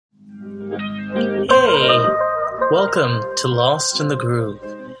Welcome to Lost in the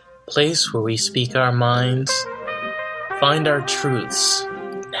Groove, place where we speak our minds, find our truths,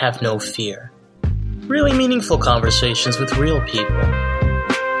 and have no fear. Really meaningful conversations with real people.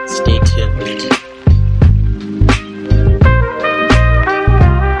 Stay tuned.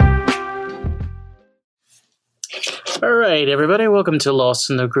 All right, everybody, welcome to Lost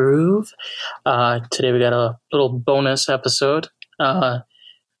in the Groove. Today we got a little bonus episode.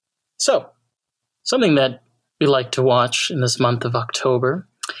 Something that we like to watch in this month of October,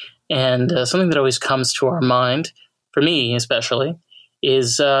 and something that always comes to our mind, for me especially,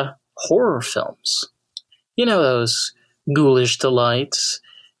 is horror films. You know, those ghoulish delights.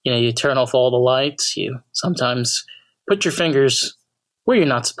 You know, you turn off all the lights, you sometimes put your fingers where you're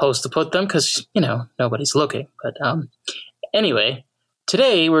not supposed to put them because, you know, nobody's looking. But anyway,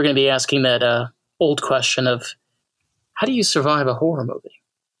 today we're going to be asking that old question of, how do you survive a horror movie?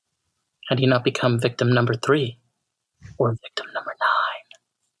 How do you not become victim number 3 or victim number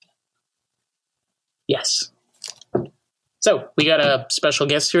 9? Yes. So we got a special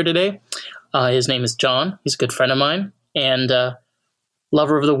guest here today. His name is John. He's a good friend of mine and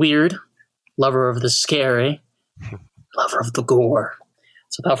lover of the weird, lover of the scary, lover of the gore.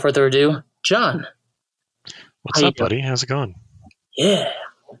 So without further ado, John. What's up, buddy? How's it going? Yeah.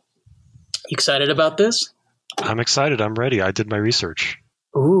 You excited about this? I'm excited. I'm ready. I did my research.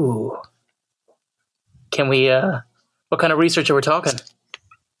 Ooh. Can we, what kind of research are we talking?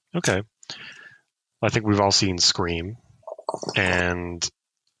 Okay. I think we've all seen Scream. And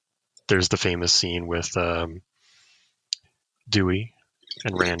there's the famous scene with Dewey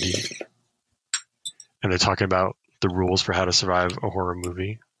and Randy. And they're talking about the rules for how to survive a horror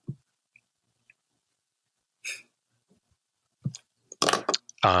movie.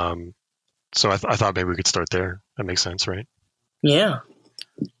 So I thought maybe we could start there. That makes sense, right? Yeah.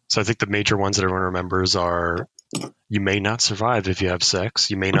 So I think the major ones that everyone remembers are: you may not survive if you have sex,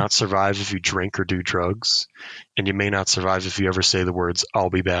 you may not survive if you drink or do drugs, and you may not survive if you ever say the words "I'll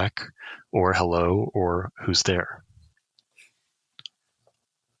be back" or "hello" or "who's there."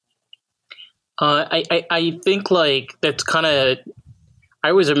 I think, like, that's kind of, I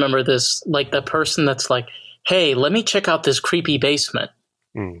always remember this, like, the person that's like, hey, let me check out this creepy basement.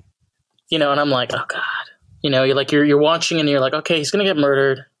 Mm. You know, and I'm like, oh God. You know, you're watching and you're like, okay, he's going to get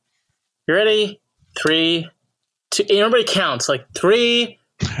murdered. You ready? 3, 2, and everybody counts, like 3,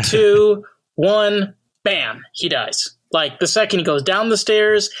 2, 1, bam, he dies. Like, the second he goes down the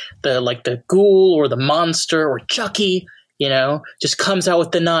stairs, the ghoul or the monster or Chucky, you know, just comes out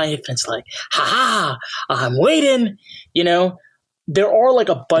with the knife and it's like, ha, I'm waiting. You know, there are like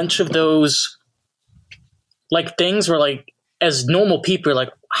a bunch of those like things where, like, as normal people, you're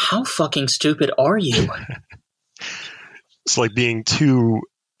like, how fucking stupid are you? It's like being too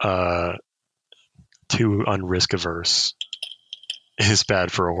unrisk averse is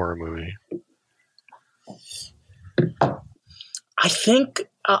bad for a horror movie. I think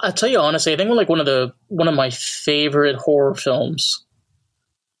I'll tell you honestly, I think like one of my favorite horror films,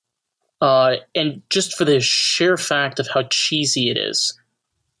 and just for the sheer fact of how cheesy it is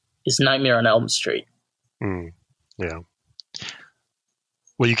Nightmare on Elm Street. Yeah.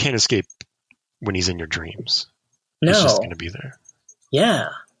 Well, you can't escape when he's in your dreams. No. He's just going to be there. Yeah,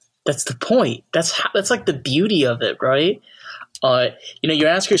 that's the point. That's like the beauty of it, right? You know, you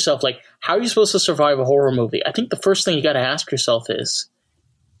ask yourself, like, how are you supposed to survive a horror movie? I think the first thing you got to ask yourself is,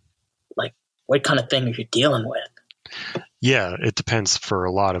 like, what kind of thing are you dealing with? Yeah, it depends for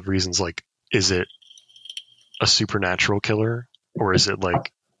a lot of reasons. Like, is it a supernatural killer, or is it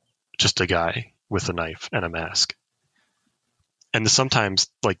like just a guy with a knife and a mask? And sometimes,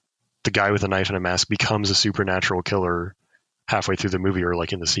 like, the guy with a knife and a mask becomes a supernatural killer halfway through the movie or,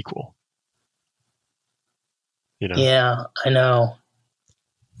 like, in the sequel. You know? Yeah, I know.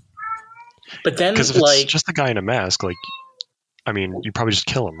 But then, because if like, it's just a guy in a mask, like, I mean, you probably just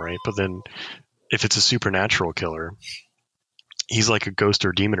kill him, right? But then if it's a supernatural killer, he's like a ghost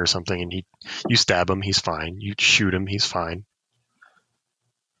or demon or something, and you stab him, he's fine. You shoot him, he's fine.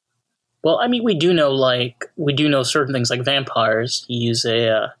 well, I mean, we do know certain things like vampires. You use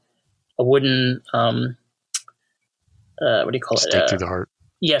a wooden, what do you call it? Stake through the heart.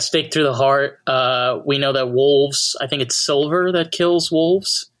 Yeah, stake through the heart. We know that wolves, I think it's silver that kills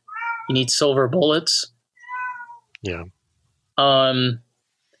wolves. You need silver bullets. Yeah.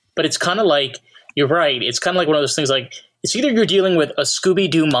 But it's kind of like, you're right. It's kind of like one of those things, like, it's either you're dealing with a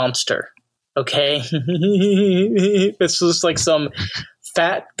Scooby-Doo monster, okay? It's just like some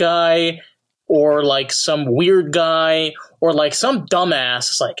fat guy or like some weird guy or like some dumbass.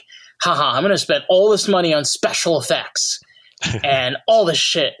 It's like, haha, I'm going to spend all this money on special effects and all this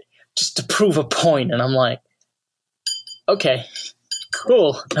shit just to prove a point. And I'm like, Okay.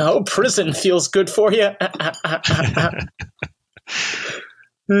 Cool. Oh, prison feels good for you.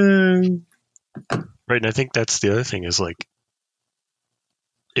 Right, and I think that's the other thing is like,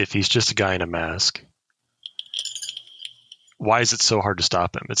 if he's just a guy in a mask, why is it so hard to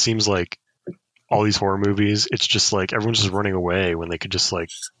stop him? It seems like all these horror movies, it's just like everyone's just running away when they could just like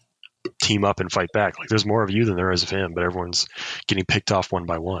team up and fight back. Like there's more of you than there is of him, but everyone's getting picked off one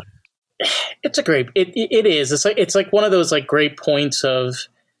by one. It's a great. It is. It's like one of those like great points of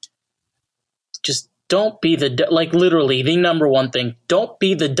just don't be the like literally the number one thing. Don't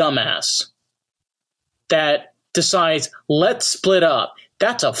be the dumbass that decides let's split up.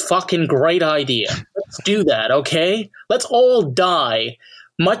 That's a fucking great idea. Let's do that, okay? Let's all die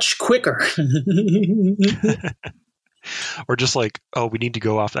much quicker. Or just like, oh, we need to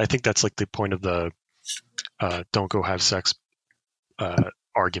go off. I think that's like the point of the don't go have sex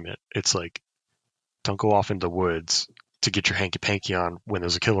argument. It's like, don't go off into the woods to get your hanky-panky on when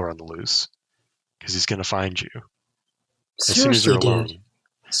there's a killer on the loose, because he's going to find you. As soon as you're alone. Dude.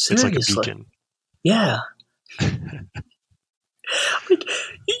 It's like a beacon. Yeah. Like,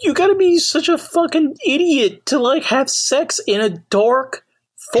 you gotta be such a fucking idiot to like have sex in a dark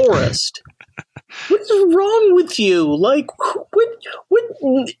forest. What is wrong with you? Like, what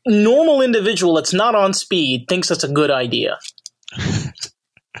normal individual that's not on speed thinks that's a good idea?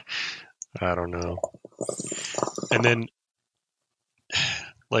 I don't know. And then,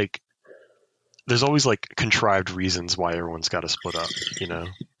 like, there's always like contrived reasons why everyone's got to split up, you know?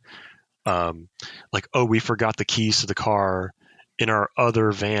 Like, oh, we forgot the keys to the car in our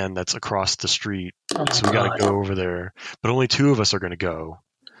other van that's across the street, so we got to go over there. But only two of us are going to go.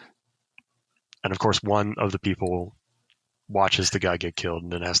 And of course, one of the people watches the guy get killed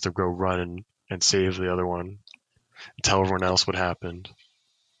and then has to go run and save the other one and tell everyone else what happened.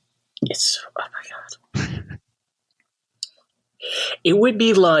 It's, oh my God. It would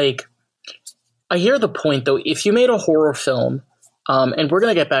be like, I hear the point though, if you made a horror film, and we're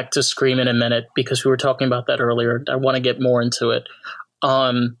going to get back to Scream in a minute because we were talking about that earlier. I want to get more into it.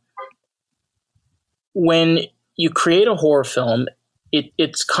 When you create a horror film,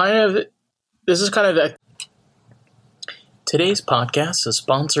 it's kind of, this is kind of today's podcast is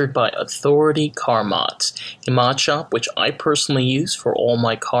sponsored by Authority Car Mods, a mod shop which I personally use for all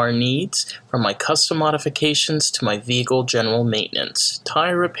my car needs, from my custom modifications to my vehicle general maintenance,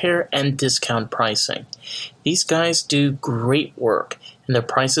 tire repair, and discount pricing. These guys do great work, and their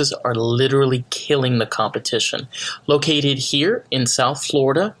prices are literally killing the competition. Located here in South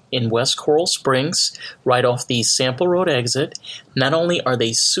Florida, in West Coral Springs, right off the Sample Road exit, not only are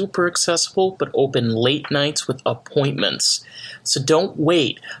they super accessible, but open late nights with appointments. So don't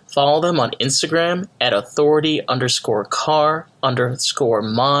wait. Follow them on Instagram at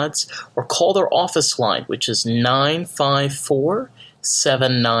authority_car_mods, or call their office line, which is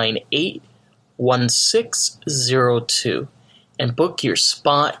 954-798-1602, and book your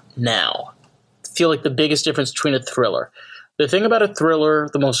spot now. I feel like the biggest difference between a thriller. The thing about a thriller,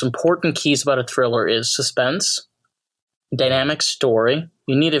 the most important keys about a thriller is suspense, dynamic story.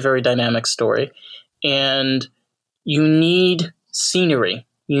 You need a very dynamic story. And you need scenery.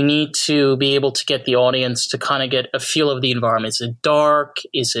 You need to be able to get the audience to kind of get a feel of the environment. Is it dark?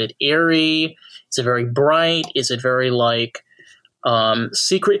 Is it airy? Is it very bright? Is it very like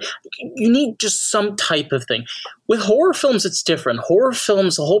secret? You need just some type of thing. With horror films, it's different. Horror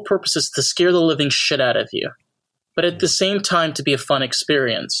films, the whole purpose is to scare the living shit out of you, but at the same time to be a fun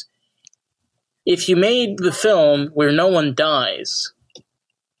experience. If you made the film where no one dies,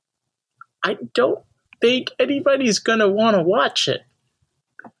 I don't think anybody's gonna want to watch it.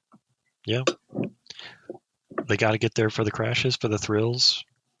 Yeah. They got to get there for the crashes, for the thrills,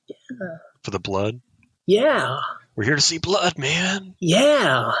 for the blood. Yeah. We're here to see blood, man.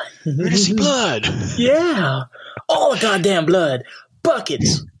 Yeah. We're here to see blood. Yeah. All the goddamn blood.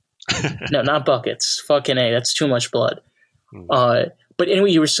 Buckets. No, not buckets. Fucking A. That's too much blood. But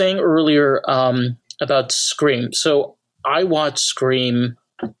anyway, you were saying earlier about Scream. So I watched Scream.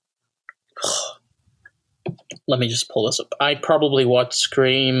 Let me just pull this up. I probably watched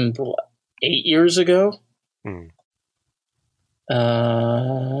Scream 8 years ago.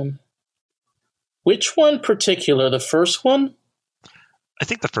 Which one in particular? The first one? I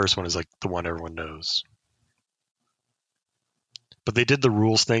think the first one is like the one everyone knows. But they did the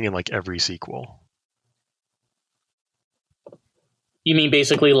rules thing in like every sequel. You mean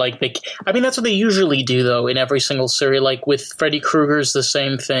basically like I mean, that's what they usually do though in every single series. Like with Freddy Krueger's the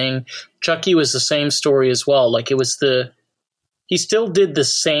same thing. Chucky was the same story as well. Like it was he still did the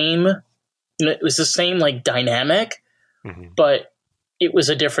same, it was the same like dynamic, but it was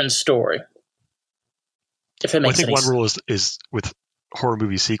a different story. If it Well, I makes think any one sense. rule is with horror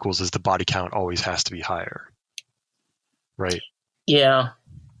movie sequels is the body count always has to be higher, right? Yeah.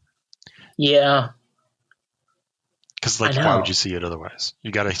 Yeah. Because I like, why would know. you see it otherwise?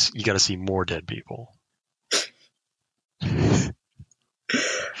 You gotta see more dead people.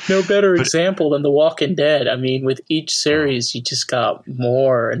 No better But example than The Walking Dead. I mean, with each series, you just got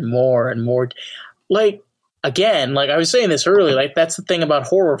more and more and more. Like, again, like I was saying this earlier, like that's the thing about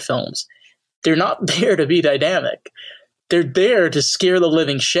horror films. They're not there to be dynamic. They're there to scare the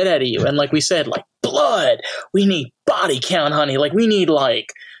living shit out of you. And like we said, like blood, we need body count, honey. Like we need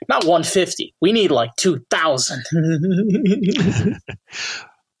like not 150, we need like 2,000. well,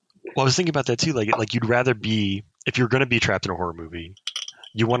 I was thinking about that too. Like you'd rather be, if you're gonna be trapped in a horror movie,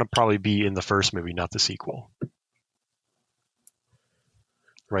 you want to probably be in the first movie, not the sequel,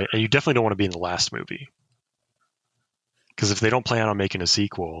 right? And you definitely don't want to be in the last movie, because if they don't plan on making a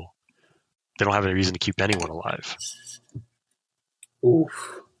sequel, they don't have any reason to keep anyone alive.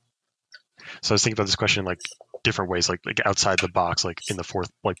 Oof. So I was thinking about this question in like different ways, like outside the box, like in the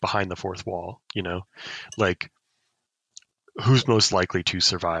fourth, like behind the fourth wall, you know, like who's most likely to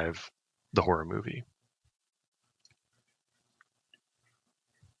survive the horror movie?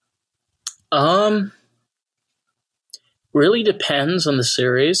 Really depends on the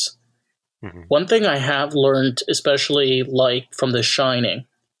series. Mm-hmm. One thing I have learned, especially like from The Shining,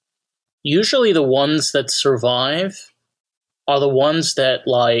 usually the ones that survive are the ones that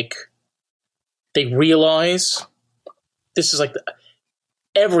like they realize this is like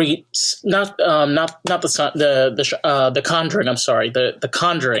every not the Conjuring. I'm sorry, the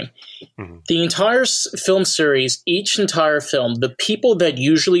Conjuring. Mm-hmm. The entire film series, each entire film, the people that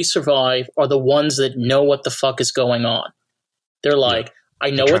usually survive are the ones that know what the fuck is going on. They're like, I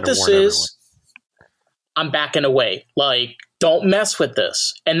know what this is. I'm backing away. Like, don't mess with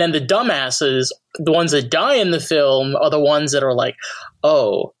this. And then the dumbasses, the ones that die in the film, are the ones that are like,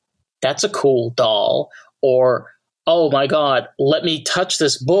 oh, that's a cool doll. Or, oh my God, let me touch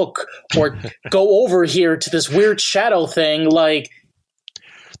this book. Or go over here to this weird shadow thing. Like,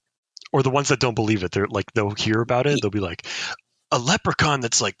 or the ones that don't believe it. They're like, they'll hear about it. They'll be like, a leprechaun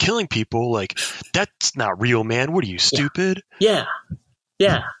that's like killing people. Like, that's not real, man. What are you, stupid? Yeah.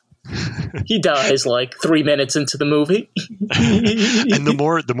 He dies like 3 minutes into the movie. And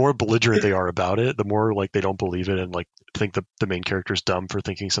the more belligerent they are about it, the more like they don't believe it and like think the main character's dumb for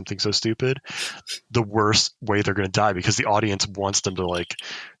thinking something so stupid, the worse way they're going to die, because the audience wants them to like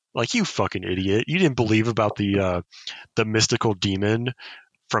you fucking idiot, you didn't believe about the mystical demon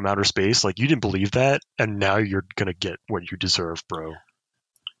from outer space, like you didn't believe that, and now you're going to get what you deserve, bro.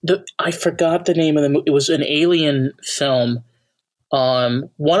 I forgot the name of the movie. It was an alien film.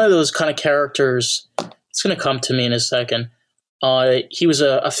 One of those kind of characters, it's going to come to me in a second. He was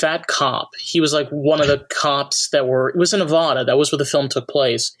a fat cop. He was like one of the cops it was in Nevada. That was where the film took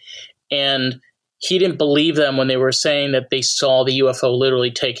place. And he didn't believe them when they were saying that they saw the UFO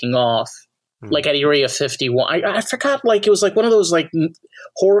literally taking off, like at Area 51. I forgot, like, it was like one of those like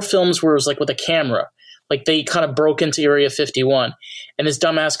horror films where it was like with a camera. Like they kind of broke into Area 51, and this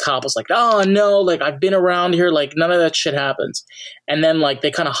dumbass cop was like, "Oh no, like I've been around here, like none of that shit happens." And then like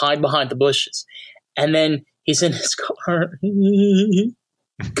they kind of hide behind the bushes, and then he's in his car,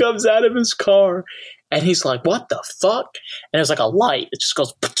 comes out of his car, and he's like, "What the fuck?" And there's like a light, it just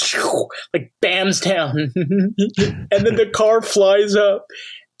goes like bams down, and then the car flies up.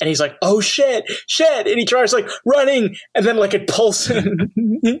 And he's like, oh, shit. And he tries, like, running. And then, like, it pulls him. And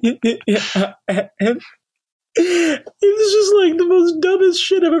it was just, like, the most dumbest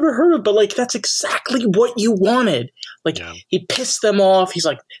shit I've ever heard of. But, like, that's exactly what you wanted. Like, He pissed them off. He's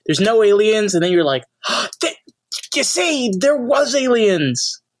like, there's no aliens. And then you're like, oh, you see, there was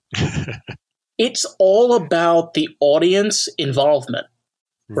aliens. It's all about the audience involvement,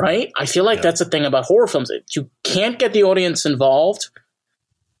 right? I feel like that's the thing about horror films. If you can't get the audience involved,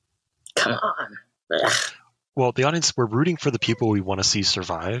 come on. Ugh. Well, the audience, we're rooting for the people we want to see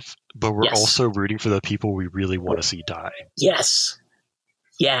survive, but we're also rooting for the people we really want to see die. Yes.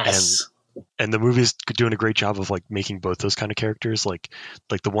 And the movie's doing a great job of like making both those kind of characters, like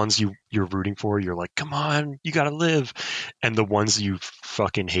the ones you're rooting for, you're like, come on, you gotta live, and the ones you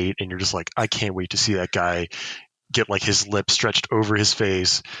fucking hate, and you're just like, I can't wait to see that guy get like his lips stretched over his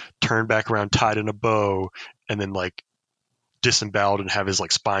face, turn back around, tied in a bow, and then like disemboweled and have his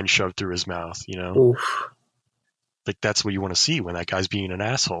like spine shoved through his mouth, you know? Oof. Like that's what you want to see when that guy's being an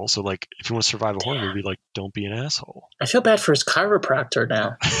asshole. So like if you want to survive a horror movie, like don't be an asshole. I feel bad for his chiropractor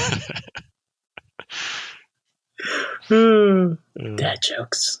now. Dad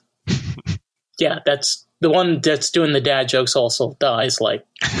jokes. Yeah, that's the one that's doing the dad jokes also dies like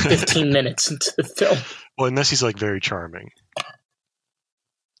 15 minutes into the film. Well, unless he's like very charming,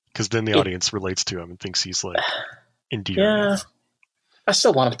 because then the audience relates to him and thinks he's like endearing. Yeah, I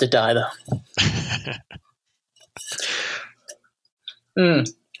still want him to die though.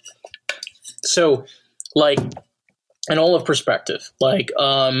 So, like, in all of perspective, like,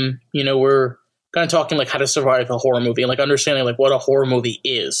 we're kind of talking like how to survive a horror movie and like understanding like what a horror movie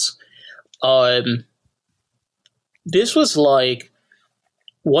is. This was like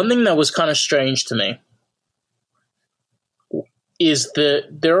one thing that was kind of strange to me is that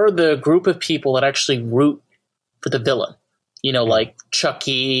there are the group of people that actually root for the villain, like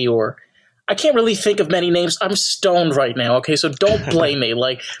Chucky, or I can't really think of many names. I'm stoned right now. Okay. So don't blame me.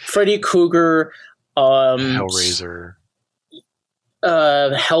 Like Freddy Krueger, Hellraiser,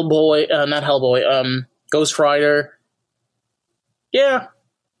 Hellboy, not Hellboy, Ghost Rider. Yeah.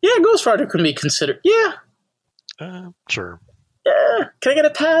 Yeah. Ghost Rider can be considered. Yeah. Sure. Yeah. Can I get a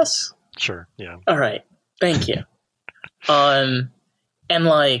pass? Sure. Yeah. All right. Thank you. And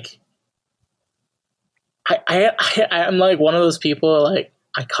like, I'm like one of those people, like,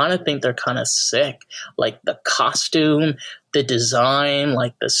 I kind of think they're kind of sick. Like the costume, the design,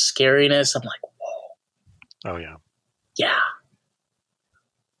 like the scariness. I'm like, whoa. Oh, yeah. Yeah.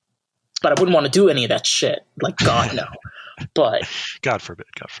 But I wouldn't want to do any of that shit. Like, God, no. But God forbid.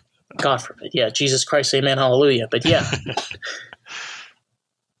 God forbid. God forbid. Yeah. Jesus Christ, amen, hallelujah. But yeah.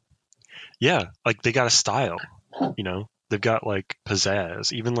 Yeah. Like they got a style, they've got like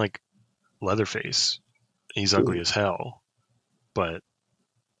pizzazz, even like Leatherface. He's ugly as hell, but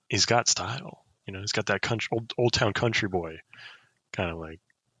he's got style. He's got that country, old town country boy kind of like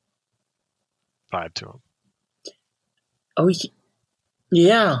vibe to him. Oh,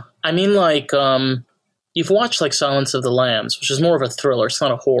 yeah. I mean, like, you've watched like Silence of the Lambs, which is more of a thriller. It's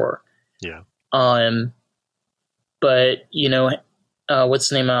not a horror. Yeah. But what's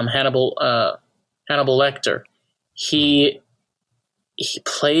the name? Hannibal Lecter. He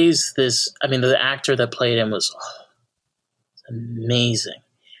plays this. I mean, the actor that played him was amazing.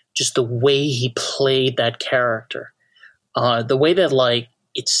 Just the way he played that character, the way that like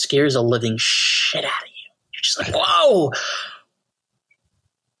it scares a living shit out of you. You're just like, whoa.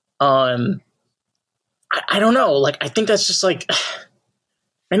 I don't know. Like, I think that's just like,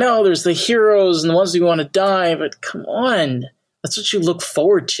 I know there's the heroes and the ones who want to die, but come on. That's what you look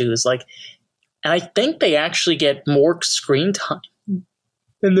forward to, is like, and I think they actually get more screen time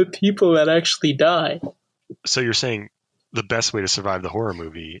than the people that actually die. So you're saying the best way to survive the horror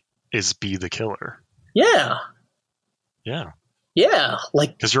movie is be the killer? Yeah. Yeah. Yeah.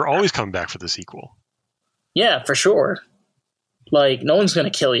 Like, because you're always coming back for the sequel. Yeah, for sure. Like, no one's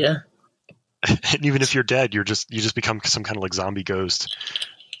going to kill you. And even if you're dead, you just become some kind of like zombie ghost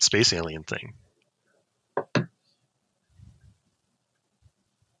space alien thing.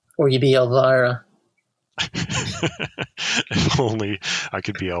 Or you be Elvira. If only I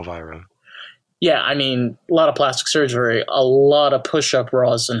could be Elvira. Yeah, I mean, a lot of plastic surgery, a lot of push-up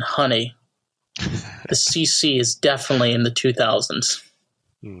bras, and honey. The CC is definitely in the 2000s.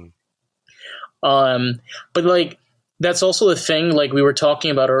 But like, that's also the thing, like we were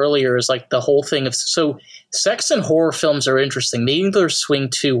talking about earlier, is like the whole thing of, so sex and horror films are interesting. They either swing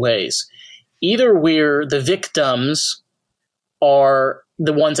two ways. Either where the victims are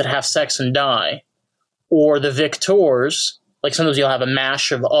the ones that have sex and die, or the victors, like sometimes you'll have a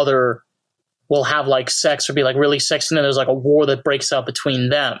mash of other, will have like sex or be like really sexy, and then there's like a war that breaks out between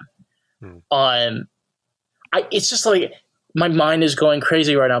them. It's just like, my mind is going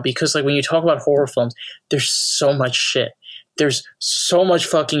crazy right now, because like when you talk about horror films, there's so much shit. There's so much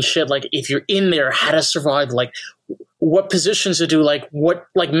fucking shit. Like, if you're in there, how to survive, like what positions to do, like what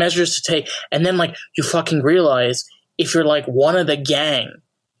like measures to take. And then like you fucking realize if you're like one of the gang,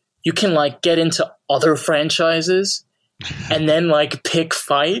 you can like get into other franchises and then like pick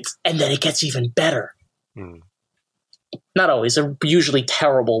fights, and then it gets even better. Not always. They're usually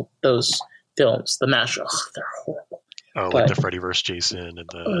terrible, those films. The MASH, they're horrible. Oh, like the Freddy vs. Jason and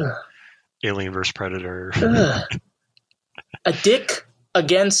the Alien vs. Predator. A dick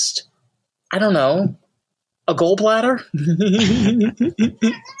against, I don't know, a gallbladder?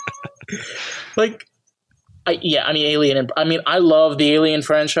 Like, Alien. I love the Alien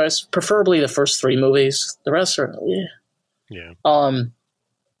franchise, preferably the first 3 movies. The rest are, yeah.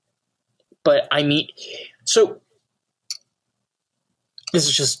 But I mean, so this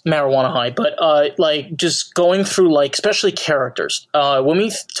is just marijuana high, but like just going through, like, especially characters. When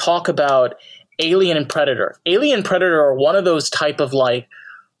we talk about Alien and Predator are one of those type of like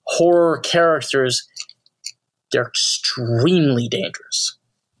horror characters. They're extremely dangerous.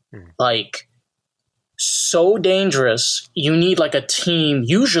 Like, so dangerous. You need like a team,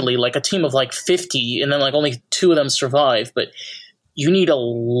 usually like a team of like 50, and then like only 2 of them survive. But you need a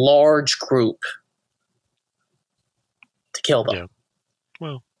large group to kill them. Yeah.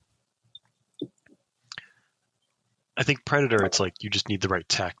 Well, I think Predator, it's like you just need the right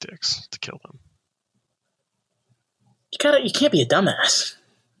tactics to kill them. You can't be a dumbass.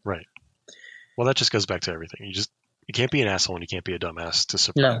 Right. Well, that just goes back to everything. You can't be an asshole and you can't be a dumbass to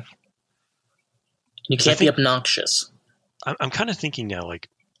survive. No. You can't be obnoxious. I'm kind of thinking now, like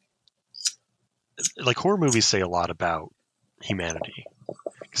horror movies say a lot about humanity,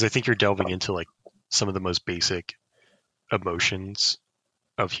 because I think you're delving into like some of the most basic emotions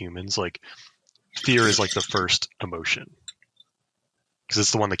of humans. Like fear is like the first emotion because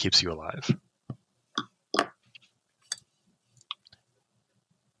it's the one that keeps you alive.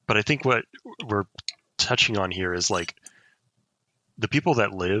 But I think what we're touching on here is like the people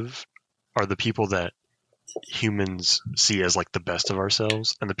that live are the people that humans see as like the best of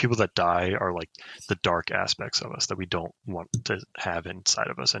ourselves, and the people that die are like the dark aspects of us that we don't want to have inside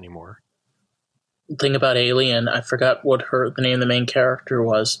of us anymore. The thing about Alien, I forgot what the name of the main character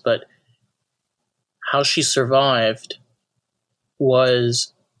was, but how she survived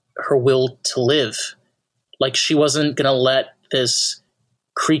was her will to live. Like, she wasn't gonna let this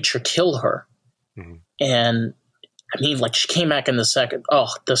creature kill her. Mm-hmm. And I mean, like, she came back in the second. Oh,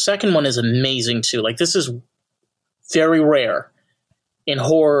 the second one is amazing too. Like, this is very rare in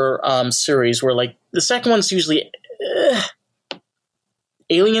horror series where, like, the second one's usually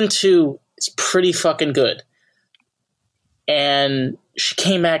Alien 2 is pretty fucking good. And she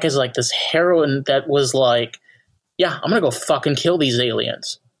came back as like this heroine that was like, yeah, I'm gonna go fucking kill these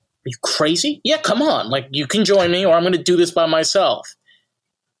aliens. Are you crazy? Yeah, come on. Like, you can join me or I'm gonna do this by myself.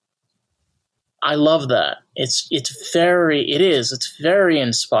 I love that. It's very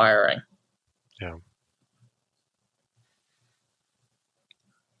inspiring. Yeah.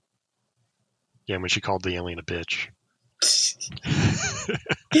 Yeah, when she called the alien a bitch.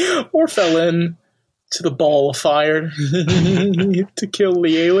 Or fell in to the ball of fire to kill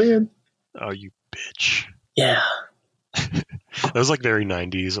the alien. Oh, you bitch. Yeah. That was like very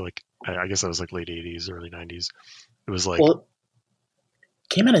 90s. Like, I guess that was like late 80s, early 90s. It was like... Well,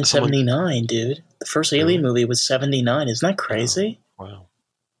 came out in 79, dude. The first Alien movie was 79. Isn't that crazy? Wow.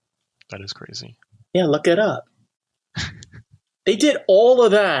 That is crazy. Yeah, look it up. They did all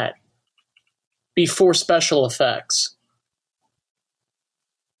of that before special effects.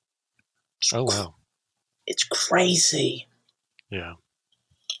 Oh, wow. It's crazy. Yeah.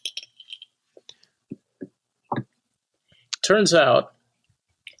 Turns out,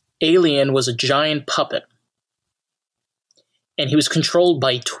 Alien was a giant puppet. And he was controlled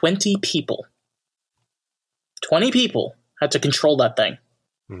by 20 people. 20 people had to control that thing.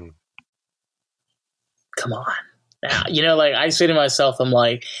 Mm. Come on. Now, you know, like, I say to myself, I'm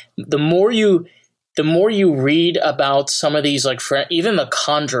like, the more you read about some of these, like, even The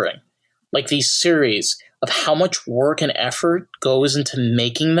Conjuring, like these series of how much work and effort goes into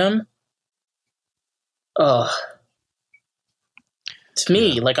making them. To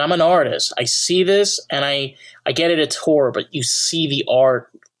me, like, I'm an artist. I see this and I get it, it's horror, but you see the art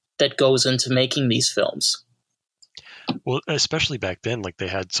that goes into making these films. Well, especially back then, like, they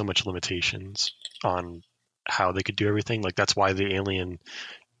had so much limitations on how they could do everything. Like, that's why the alien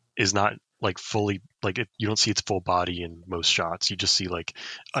is not like fully, like, you don't see its full body in most shots. You just see like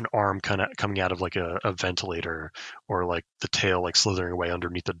an arm kind of coming out of like a ventilator, or like the tail like slithering away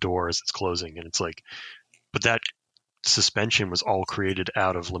underneath the door as it's closing. And it's like, but that suspension was all created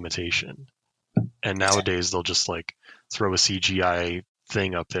out of limitation. And nowadays they'll just like throw a CGI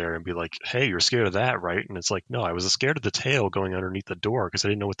thing up there and be like, hey, you're scared of that, right? And it's like, no, I was scared of the tail going underneath the door because I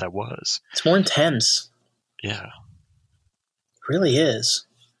didn't know what that was. It's more intense. Yeah. It really is.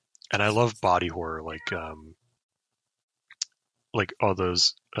 And I love body horror, like all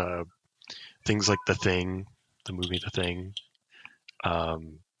those things like The Thing, the movie The Thing.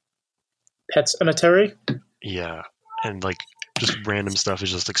 Pet Sematary? Yeah. And like just random stuff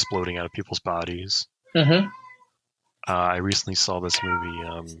is just exploding out of people's bodies. Mm-hmm. I recently saw this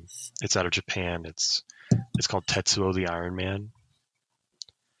movie. It's out of Japan. It's called Tetsuo the Iron Man.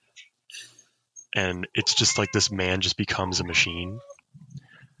 And it's just like this man just becomes a machine.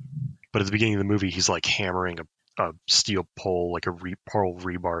 But at the beginning of the movie, he's like hammering a steel pole, like a pearl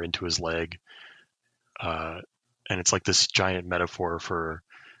rebar into his leg. And it's like this giant metaphor for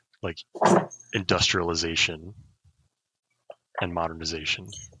like industrialization and modernization.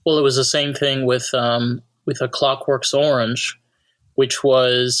 Well, it was the same thing with A Clockwork Orange, which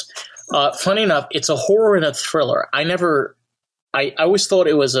was, funny enough, it's a horror and a thriller. I never I always thought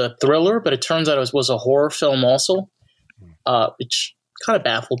it was a thriller, but it turns out it was a horror film also, which kind of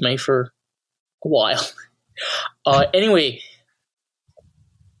baffled me for a while. Anyway,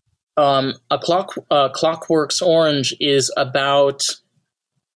 Clockwork's Orange is about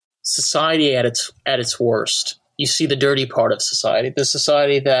society at its worst. You see the dirty part of society, the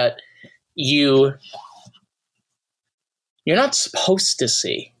society that you're not supposed to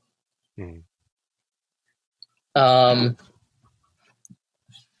see. I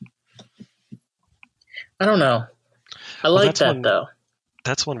don't know. I like that though.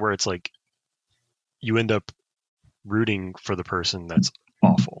 That's one where it's like you end up rooting for the person that's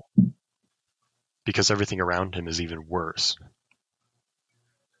awful because everything around him is even worse.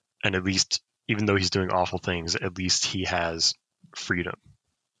 And at least, even though he's doing awful things, at least he has freedom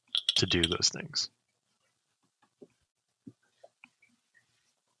to do those things.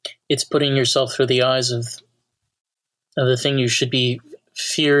 It's putting yourself through the eyes of the thing you should be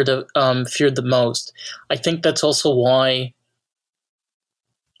feared the most. I think that's also why.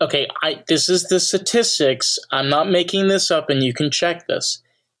 Okay, this is the statistics. I'm not making this up, and you can check this.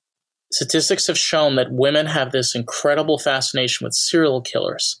 Statistics have shown that women have this incredible fascination with serial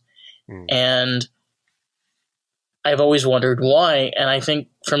killers. And I've always wondered why. And I think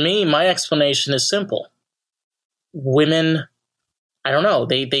for me, my explanation is simple. Women, I don't know,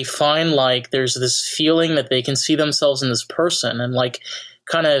 they find like there's this feeling that they can see themselves in this person and like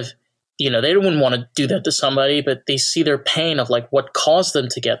kind of, they wouldn't want to do that to somebody, but they see their pain of like what caused them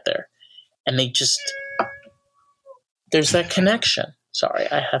to get there. And they just, there's that connection. Sorry,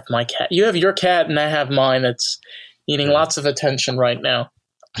 I have my cat. You have your cat and I have mine that's needing lots of attention right now.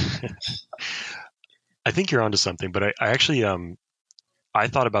 I think you're onto something, but I actually I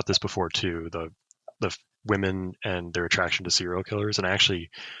thought about this before too, the women and their attraction to serial killers, and I actually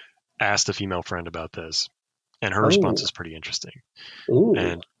asked a female friend about this, and her response is pretty interesting. Ooh.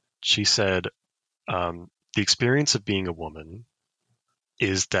 And she said the experience of being a woman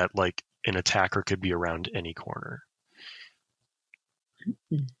is that like an attacker could be around any corner.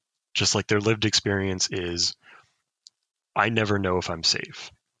 Just like their lived experience is, I never know if I'm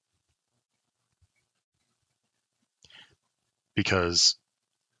safe. Because,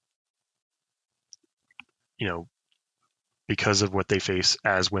 because of what they face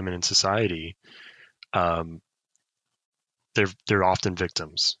as women in society, they're often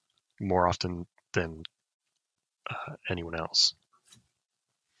victims, more often than anyone else.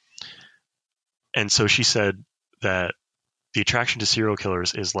 And so she said that the attraction to serial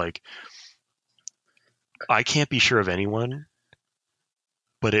killers is like, I can't be sure of anyone,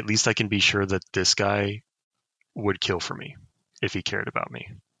 but at least I can be sure that this guy would kill for me if he cared about me.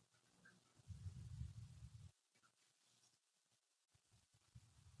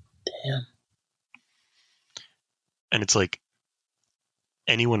 Damn. And it's like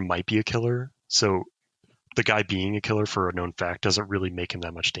anyone might be a killer, so the guy being a killer for a known fact doesn't really make him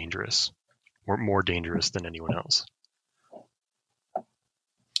that much dangerous, or more dangerous than anyone else.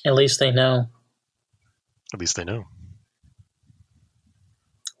 At least they know. At least they know.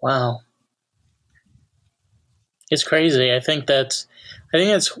 Wow. It's crazy. I think that's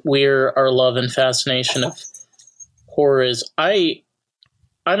where our love and fascination of horror is. I'm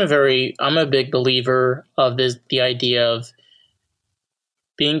a big believer of the idea of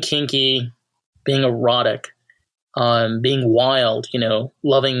being kinky, being erotic, being wild,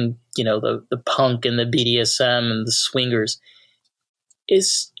 loving, the punk and the BDSM and the swingers.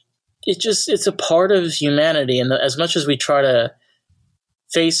 It's a part of humanity. And as much as we try to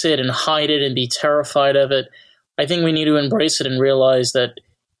face it and hide it and be terrified of it, I think we need to embrace it and realize that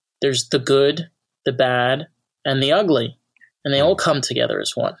there's the good, the bad, and the ugly, and they all come together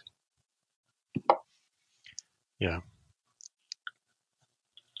as one. Yeah.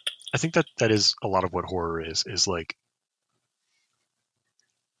 I think that is a lot of what horror is like,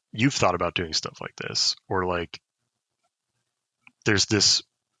 you've thought about doing stuff like this, or like there's this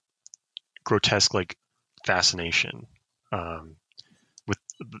grotesque like fascination with,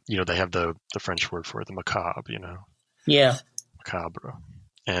 they have the French word for it, the macabre, Yeah. Macabre.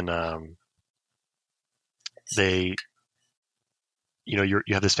 And they, you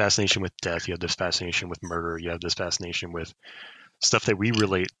have this fascination with death, you have this fascination with murder, you have this fascination with stuff that we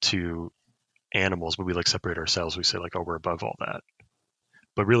relate to animals, but we like separate ourselves. We say like, oh, we're above all that.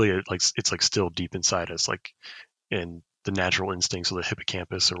 But really it's like still deep inside us, like in the natural instincts of the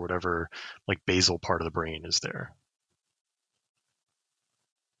hippocampus or whatever, like basal part of the brain is there.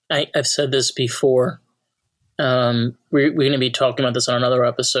 I've said this before. We're going to be talking about this on another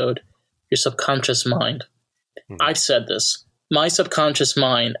episode. Your subconscious mind. Mm-hmm. I've said this. My subconscious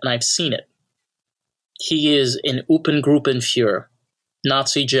mind, and I've seen it, He is an Gruppenführer,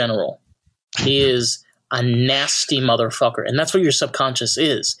 Nazi general. He is a nasty motherfucker. And that's what your subconscious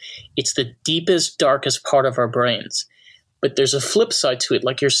is. It's the deepest, darkest part of our brains. But there's a flip side to it.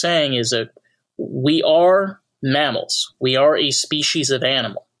 Like you're saying, is that we are mammals. We are a species of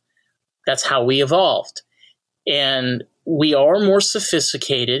animal. That's how we evolved. And we are more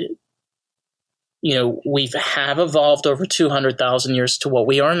sophisticated. You know, we have evolved over 200,000 years to what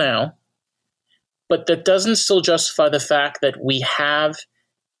we are now. But that doesn't still justify the fact that we have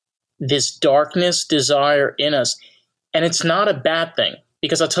this darkness, desire in us. And it's not a bad thing.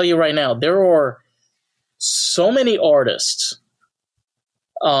 Because I'll tell you right now, there are so many artists,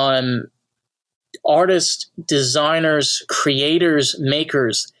 designers, creators,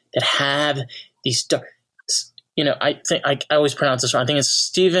 makers that have these dark, you know, I think I always pronounce this wrong. I think it's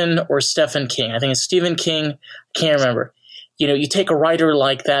Stephen King. I think it's Stephen King. I can't remember. You know, you take a writer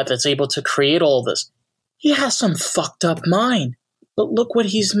like that that's able to create all this. He has some fucked up mind, but look what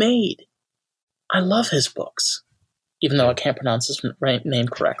he's made. I love his books, even though I can't pronounce his name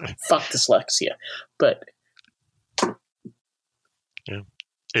correctly. Fuck dyslexia. But yeah,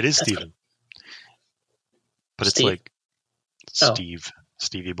 it is Stephen. But it's Steve? like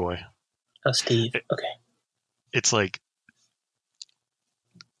Stevie boy. Oh, Steve. Okay. It's like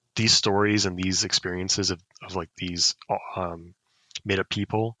these stories and these experiences of like these made up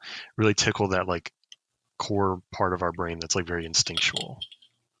people really tickle that like core part of our brain that's like very instinctual.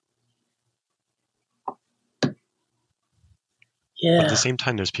 Yeah. But at the same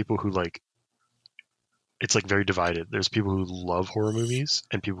time, there's people who like, it's like very divided. There's people who love horror movies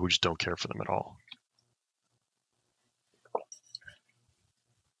and people who just don't care for them at all.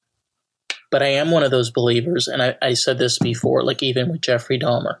 But I am one of those believers, and I said this before, like even with Jeffrey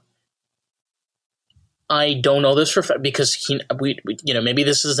Dahmer. I don't know this for fact because maybe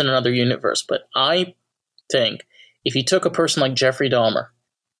this is in another universe, but I think if you took a person like Jeffrey Dahmer,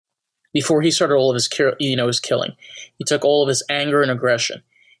 before he started all of his killing, he took all of his anger and aggression,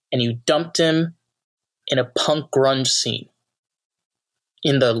 and you dumped him in a punk grunge scene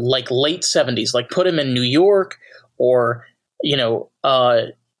in the like late 70s, like put him in New York, or he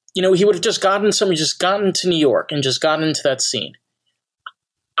would have just gotten to New York and just gotten into that scene.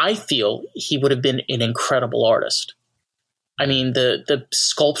 I feel he would have been an incredible artist. I mean, the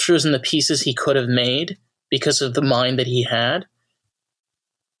sculptures and the pieces he could have made because of the mind that he had,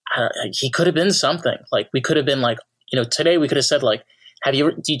 he could have been something. Like, we could have been like, today we could have said like,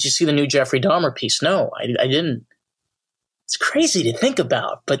 did you see the new Jeffrey Dahmer piece? No, I didn't. It's crazy to think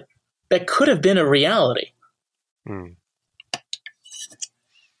about, but that could have been a reality. Hmm.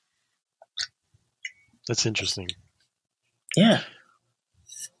 That's interesting. Yeah.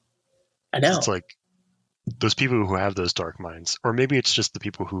 I know. It's like those people who have those dark minds, or maybe it's just the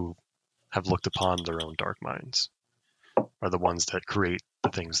people who have looked upon their own dark minds, are the ones that create the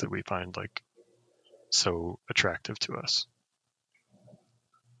things that we find like so attractive to us.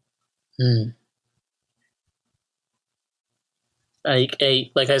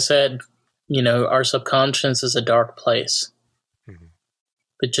 Like I said, our subconscious is a dark place. Mm-hmm.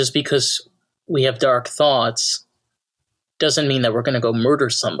 But just because we have dark thoughts doesn't mean that we're going to go murder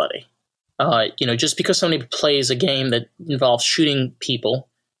somebody. Just because somebody plays a game that involves shooting people,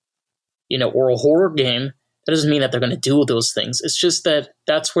 or a horror game, that doesn't mean that they're going to do those things. It's just that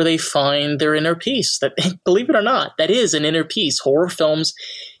that's where they find their inner peace. That, believe it or not, that is an inner peace. Horror films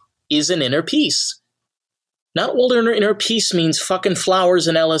is an inner peace. Not all inner peace means fucking flowers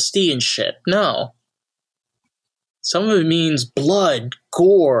and LSD and shit. No. Some of it means blood,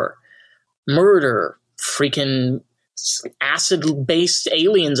 gore, murder, freaking acid-based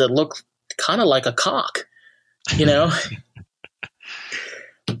aliens that look kind of like a cock,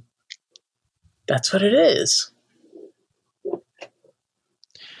 That's what it is.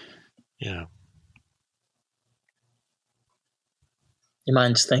 Yeah. Your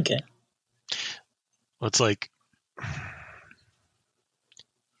mind's thinking. Well, it's like,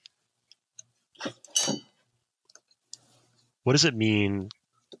 what does it mean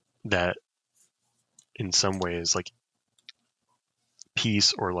that in some ways, like,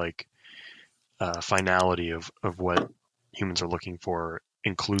 peace or like finality of what humans are looking for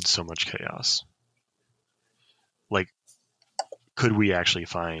includes so much chaos? Like, could we actually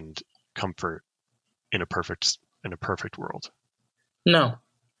find comfort in a perfect world? No,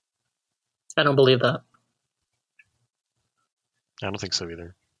 I don't believe that. I don't think so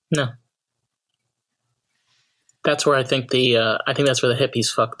either. No, that's where I think that's where the hippies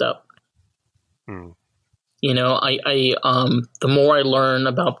fucked up. Mm. The more I learn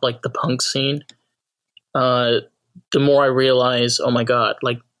about like the punk scene, the more I realize, oh my God,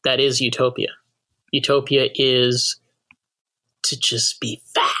 like that is utopia. Utopia is to just be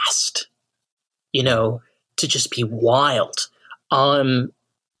fast, to just be wild, to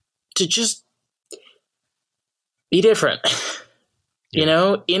just be different.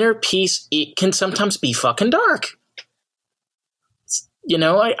 Inner peace, it can sometimes be fucking dark.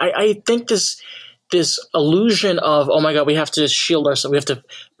 I think this illusion of, oh my God, we have to shield ourselves, we have to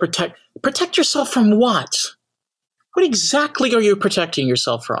protect yourself from what? What exactly are you protecting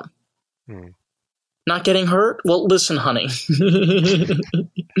yourself from? Not getting hurt? Well, listen, honey.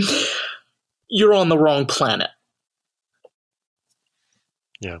 You're on the wrong planet.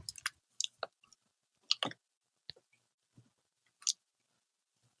 Yeah.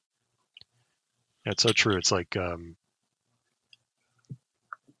 It's so true. It's like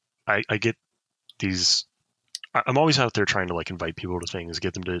I get these. I'm always out there trying to like invite people to things,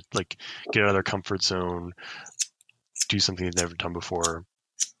 get them to like get out of their comfort zone, do something they've never done before.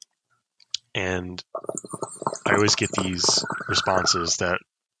 And I always get these responses that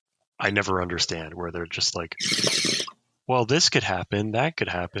I never understand, where they're just like, well, this could happen, that could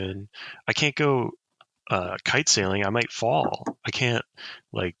happen. I can't go kite sailing. I might fall. I can't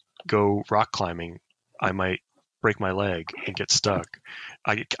like go rock climbing. I might break my leg and get stuck.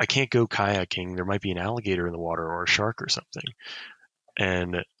 I can't go kayaking. There might be an alligator in the water or a shark or something.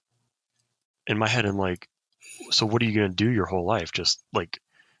 And in my head, I'm like, so what are you going to do your whole life? Just like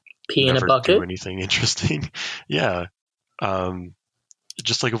pee in a bucket? Do anything interesting? Yeah.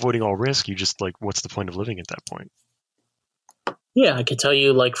 Just like avoiding all risk. You just like, what's the point of living at that point? Yeah, I can tell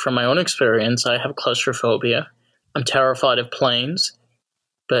you, like, from my own experience, I have claustrophobia. I'm terrified of planes,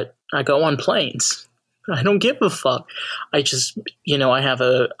 but I go on planes. I don't give a fuck. I just, I have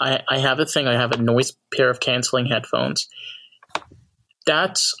a thing. I have a noise pair of canceling headphones.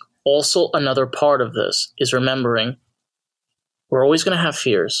 That's also another part of this, is remembering we're always going to have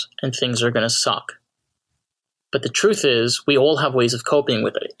fears and things are going to suck. But the truth is, we all have ways of coping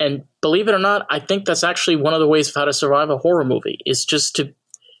with it. And believe it or not, I think that's actually one of the ways of how to survive a horror movie, is just to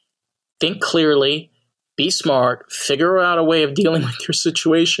think clearly, be smart, figure out a way of dealing with your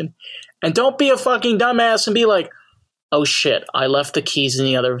situation, and don't be a fucking dumbass and be like, oh shit, I left the keys in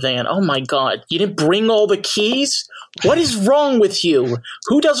the other van. Oh my God, you didn't bring all the keys? What is wrong with you?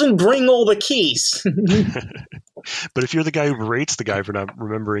 Who doesn't bring all the keys? But if you're the guy who berates the guy for not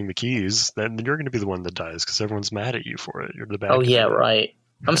remembering the keys, then you're going to be the one that dies because everyone's mad at you for it. You're the bad guy. Oh yeah, right.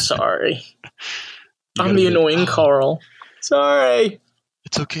 I'm sorry. I'm the annoying Carl. Sorry.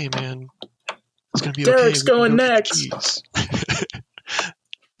 It's okay, man. It's going to be Derek's okay. going next.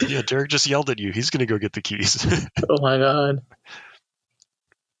 Yeah, Derek just yelled at you. He's going to go get the keys. Oh my God.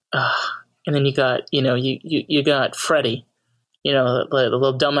 And then you got, you got Freddy, the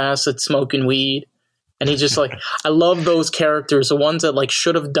little dumbass that's smoking weed. And he's just like, I love those characters, the ones that like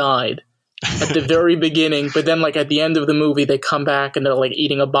should have died at the very beginning. But then like at the end of the movie, they come back and they're like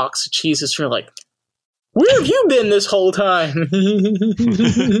eating a box of cheeses. And you're like, where have you been this whole time?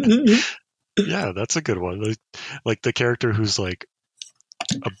 Yeah, that's a good one. Like the character who's like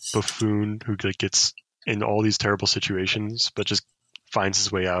a buffoon who like gets in all these terrible situations, but just finds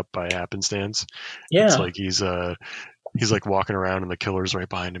his way out by happenstance. Yeah. It's like he's like walking around and the killer's right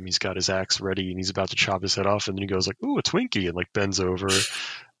behind him. He's got his axe ready and he's about to chop his head off. And then he goes like, ooh, a Twinkie, and like bends over.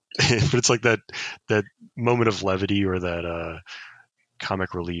 But it's like that moment of levity or that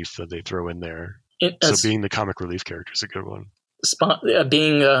comic relief that they throw in there. So being the comic relief character is a good one.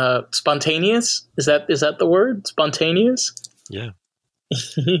 Being spontaneous? Is that the word? Spontaneous? Yeah.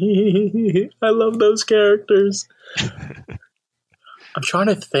 I love those characters. I'm trying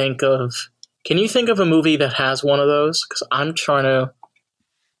to think of... Can you think of a movie that has one of those? Because I'm trying to...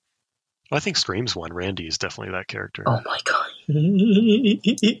 Well, I think Scream's one. Randy is definitely that character. Oh my God.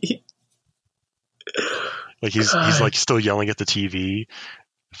 Like he's like still yelling at the TV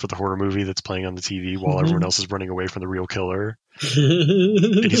for the horror movie that's playing on the TV while everyone else is running away from the real killer.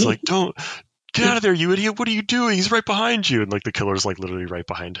 And he's like, don't... Get out of there, you idiot. What are you doing? He's right behind you. And like the killer's like literally right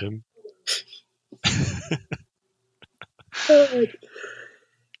behind him.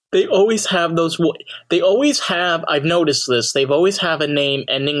 They always have those. They always have. I've noticed this. They've always have a name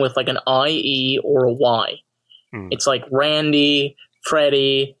ending with like an IE or a Y. It's like Randy,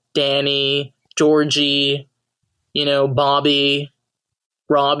 Freddie, Danny, Georgie, Bobby,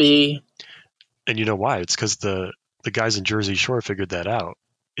 Robbie. And you know why? It's because the guys in Jersey Shore figured that out.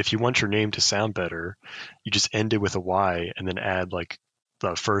 If you want your name to sound better, you just end it with a Y and then add like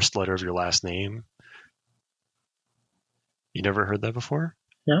the first letter of your last name. You never heard that before?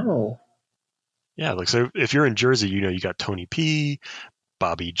 No. Yeah, like so if you're in Jersey, you got Tony P,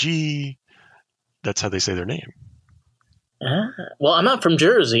 Bobby G. That's how they say their name. Well, I'm not from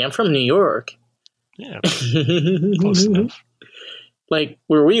Jersey. I'm from New York. Yeah, close enough. Like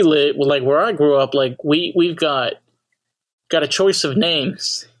where we live, like where I grew up, like we've got a choice of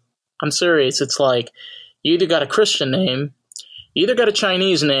names. I'm serious. It's like you either got a Christian name, you either got a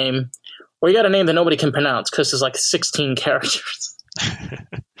Chinese name, or you got a name that nobody can pronounce because there's like 16 characters.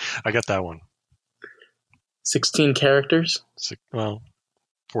 I got that one. 16 characters? Well,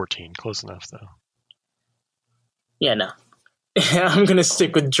 14. Close enough, though. Yeah, no. I'm going to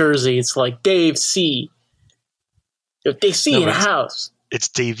stick with Jersey. It's like Dave C. Dave C in the house. It's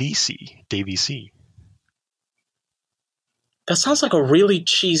Davey C. Davey C. That sounds like a really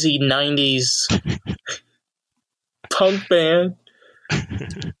cheesy 90s punk band.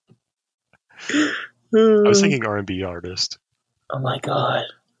 I was thinking R&B artist. Oh my god.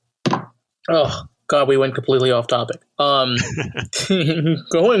 Oh god, we went completely off topic. Going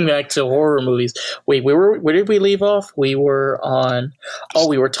back to horror movies. Wait, where did we leave off? We were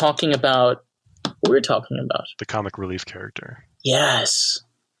talking about what were we talking about? The comic relief character. Yes.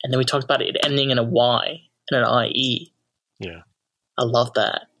 And then we talked about it ending in a Y and an IE. Yeah. I love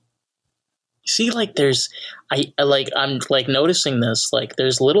that. You see, like I'm noticing this, like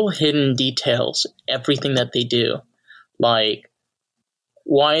there's little hidden details, everything that they do. Like,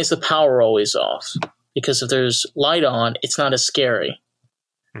 why is the power always off? Because if there's light on, it's not as scary.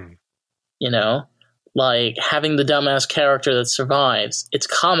 You know? Like, having the dumbass character that survives, it's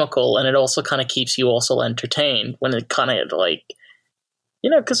comical, and it also kind of keeps you also entertained when it kind of, like, you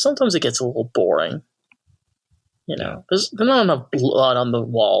know, because sometimes it gets a little boring. You know? There's not enough blood on the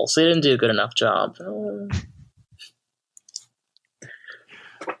walls. They didn't do a good enough job.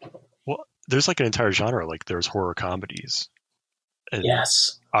 Well, there's like an entire genre, like there's horror comedies. And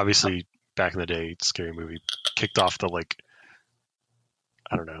yes. Obviously, back in the day, Scary Movie kicked off the, like,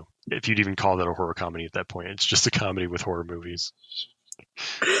 I don't know if you'd even call that a horror comedy at that point. It's just a comedy with horror movies.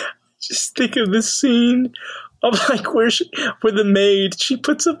 Just think of this scene of like where the maid, she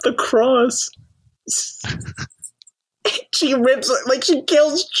puts up the cross. She rips, like she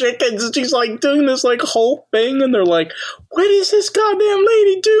kills chickens, and she's like doing this like whole thing, and they're like, "What is this goddamn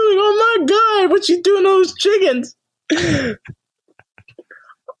lady doing? Oh my god, what's she doing to those chickens?"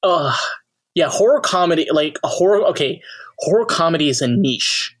 Yeah, horror comedy, like horror comedy is a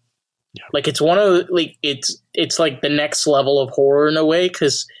niche. Yeah. Like it's one of like it's like the next level of horror in a way,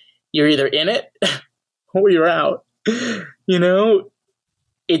 because you're either in it or you're out. You know,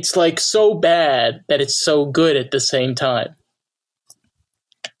 it's like so bad that it's so good at the same time.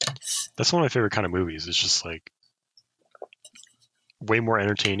 That's one of my favorite kind of movies. It's just like way more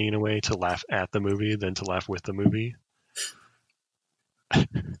entertaining in a way to laugh at the movie than to laugh with the movie.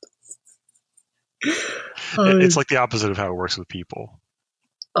 It's like the opposite of how it works with people.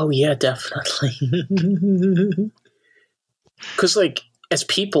 Oh yeah, definitely. Because like as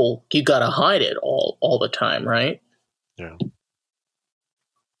people, you gotta hide it all the time, right? Yeah.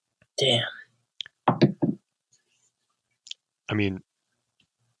 Damn. I mean,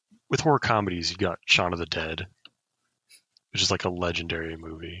 with horror comedies, you got Shaun of the Dead, which is like a legendary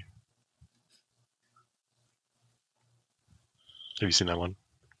movie. Have you seen that one?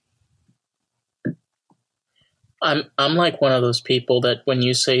 I'm like one of those people that when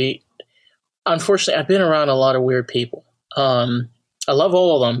you say, unfortunately, I've been around a lot of weird people. I love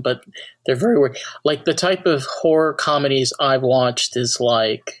all of them, but they're very weird. Like the type of horror comedies I've watched is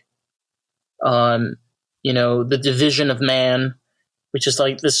like, you know, The Division of Man, which is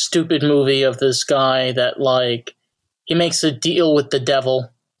like this stupid movie of this guy that like he makes a deal with the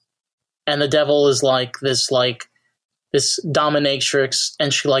devil, and the devil is like this dominatrix,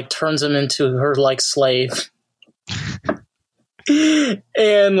 and she like turns him into her like slave.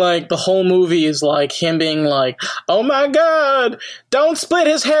 And like the whole movie is like him being like, "Oh my god, don't split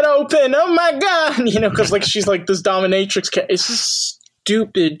his head open! Oh my god!" You know, because like she's like this dominatrix. It's just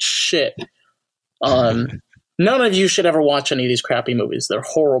stupid shit. None of you should ever watch any of these crappy movies. They're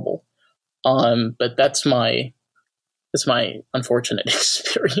horrible. But that's my unfortunate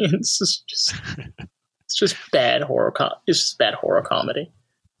experience. It's just bad horror. It's just bad horror comedy.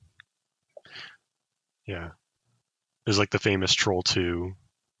 Yeah. There's like the famous Troll 2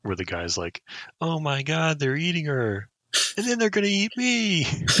 where the guy's like, "Oh my god, they're eating her. And then they're going to eat me."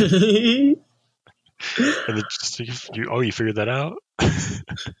 And then just, you figured that out? What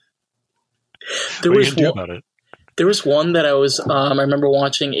are you going to do about it? There was one that I was, I remember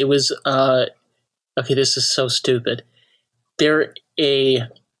watching. It was, okay, this is so stupid. I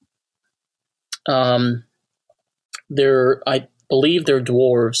believe they're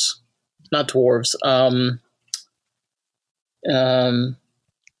dwarves. Not dwarves.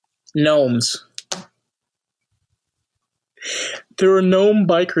 Gnomes. They're a gnome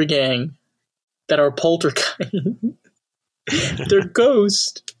biker gang that are poltergeist. They're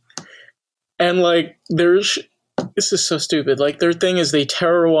ghosts. And, like, this is so stupid. Like, their thing is they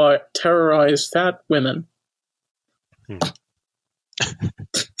terrorize fat women.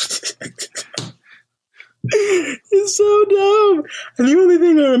 It's so dumb. And the only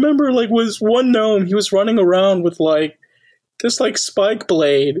thing I remember, like, was one gnome. He was running around with, like, this, like, spike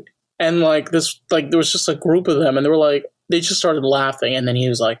blade. And, like, this, like, there was just a group of them. And they were, like, they just started laughing. And then he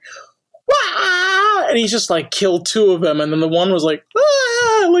was like, wah! And he just, like, killed two of them. And then the one was like,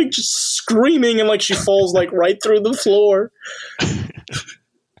 ah! Like, just screaming. And, like, she falls, like, right through the floor.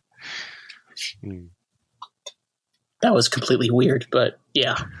 That was completely weird. But,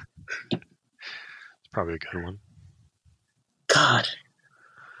 yeah. Probably a good one. God.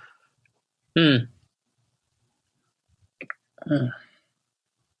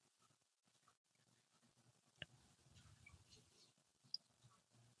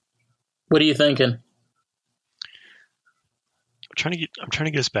 What are you thinking? I'm trying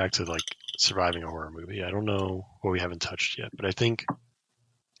to get us back to, like, surviving a horror movie. I don't know what we haven't touched yet, but I think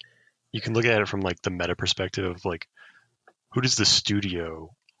you can look at it from, like, the meta perspective of, like, who does the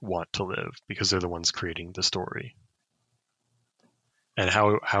studio want to live, because they're the ones creating the story, and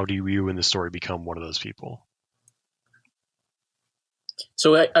how do you in the story become one of those people?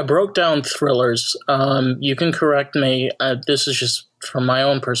 So I broke down thrillers. You can correct me. This is just from my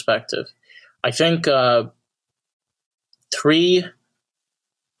own perspective. I think three.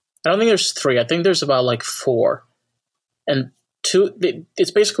 I don't think there's three. I think there's about, like, four, and two.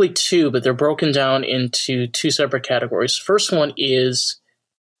 It's basically two, but they're broken down into two separate categories. First one is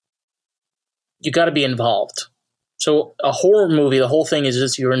you got to be involved. So a horror movie, the whole thing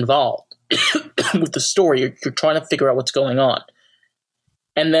is you're involved with the story. You're trying to figure out what's going on.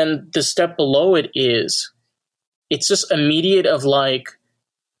 And then the step below it is it's just immediate of, like,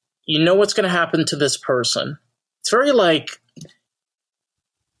 you know what's going to happen to this person. It's very, like,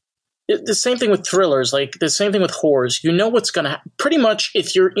 the same thing with thrillers, like the same thing with horrors. You know what's going to pretty much,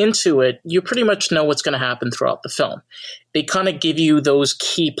 if you're into it, you pretty much know what's going to happen throughout the film. They kind of give you those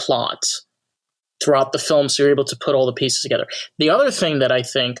key plots throughout the film, so you're able to put all the pieces together. The other thing that I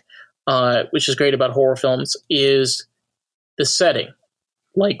think, which is great about horror films, is the setting.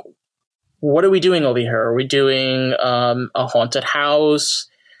 Like, what are we doing over here? Are we doing a haunted house,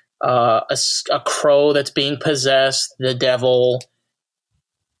 a crow that's being possessed, the devil?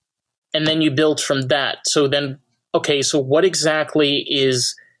 And then you build from that. So then, okay, so what exactly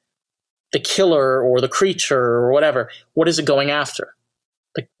is the killer or the creature or whatever? What is it going after?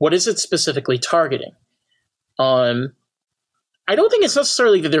 Like, what is it specifically targeting? I don't think it's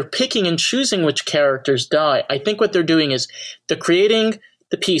necessarily that they're picking and choosing which characters die. I think what they're doing is they're creating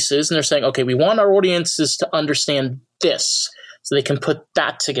the pieces and they're saying, okay, we want our audiences to understand this so they can put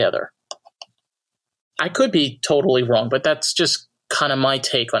that together. I could be totally wrong, but that's just kind of my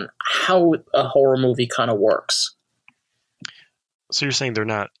take on how a horror movie kind of works. So you're saying they're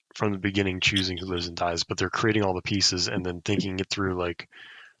not from the beginning choosing who lives and dies, but they're creating all the pieces and then thinking it through, like,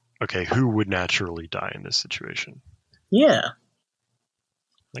 okay, who would naturally die in this situation? Yeah.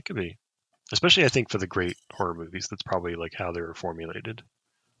 That could be. Especially, I think, for the great horror movies, that's probably, like, how they were formulated.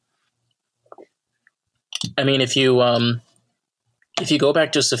 I mean, if you go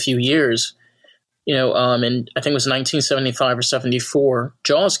back just a few years, and I think it was 1975 or 74,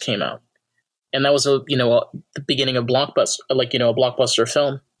 Jaws came out. And that was the beginning of blockbuster, a blockbuster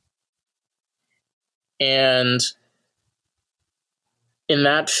film. And in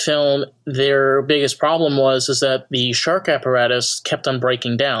that film, their biggest problem is that the shark apparatus kept on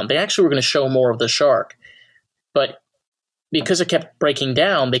breaking down. They actually were going to show more of the shark, but because it kept breaking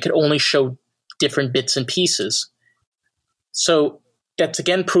down, they could only show different bits and pieces. So that's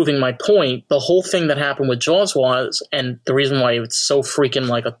again proving my point. The whole thing that happened with Jaws was, and the reason why it's so freaking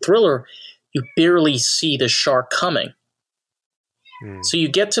like a thriller, you barely see the shark coming. So you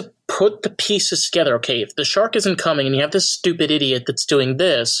get to put the pieces together. Okay, if the shark isn't coming and you have this stupid idiot that's doing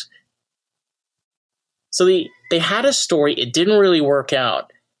this. So they had a story. It didn't really work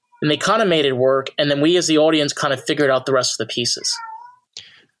out. And they kind of made it work. And then we as the audience kind of figured out the rest of the pieces.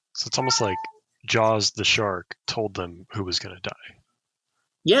 So it's almost like Jaws the shark told them who was going to die.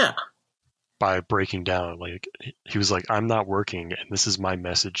 Yeah. By breaking down. Like, he was like, I'm not working, and this is my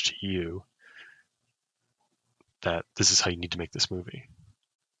message to you. That this is how you need to make this movie.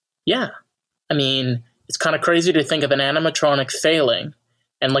 Yeah. I mean, it's kind of crazy to think of an animatronic failing.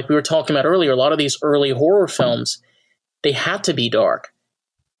 And like we were talking about earlier, a lot of these early horror films, they had to be dark.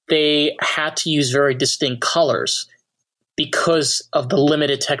 They had to use very distinct colors because of the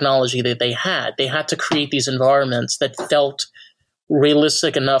limited technology that they had. They had to create these environments that felt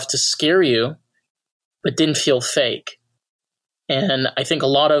realistic enough to scare you, but didn't feel fake. And I think a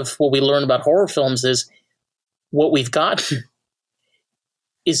lot of what we learn about horror films is what we've gotten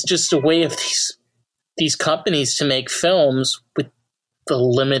is just a way of these companies to make films with the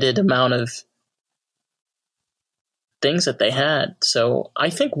limited amount of things that they had. So I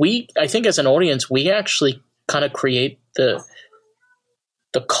think as an audience, we actually kind of create the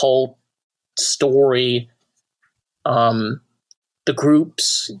cult story, the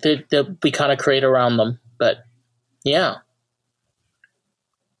groups that we kind of create around them. But yeah.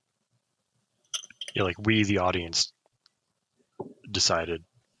 Yeah, like we, the audience, decided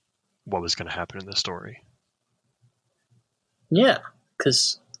what was going to happen in the story. Yeah,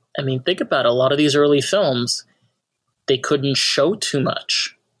 because, I mean, think about it. A lot of these early films, they couldn't show too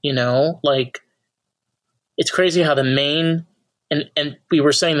much, you know? Like, it's crazy how the main, and we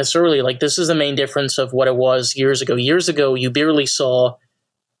were saying this earlier, like, this is the main difference of what it was years ago. Years ago, you barely saw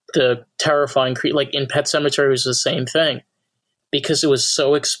the terrifying, like, in Pet Sematary, it was the same thing. Because it was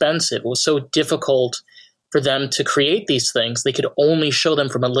so expensive, it was so difficult for them to create these things. They could only show them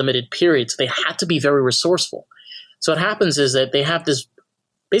from a limited period, so they had to be very resourceful. So what happens is that they have this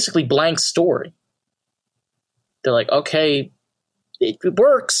basically blank story. They're like, okay, it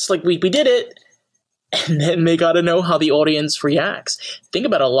works, like we did it, and then they got to know how the audience reacts. Think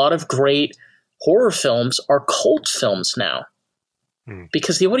about it, a lot of great horror films are cult films now.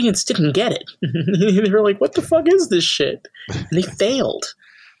 Because the audience didn't get it. They were like, what the fuck is this shit? And they failed.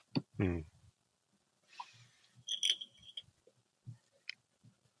 Yeah,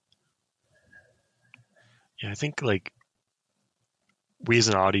 I think like we as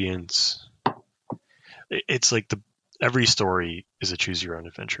an audience, it's like every story is a choose your own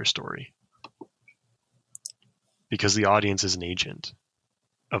adventure story. Because the audience is an agent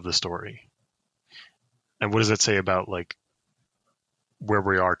of the story. And what does that say about like where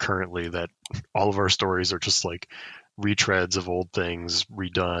we are currently, that all of our stories are just like retreads of old things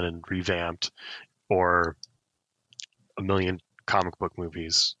redone and revamped, or a million comic book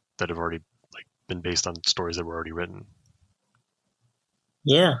movies that have already like been based on stories that were already written.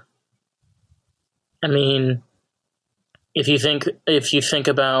 Yeah. I mean, if you think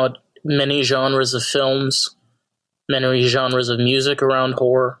about many genres of films, many genres of music around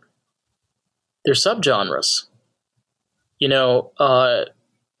horror, they're subgenres. You know,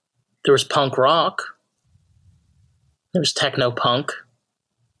 there was punk rock. There was techno punk.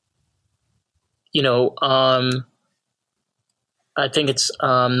 You know, I think it's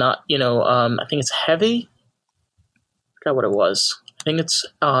not. You know, I think it's heavy. I forgot what it was. I think it's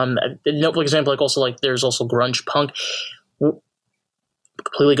for example, like also like there's also grunge punk.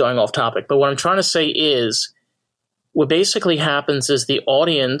 Completely going off topic, but what I'm trying to say is, what basically happens is the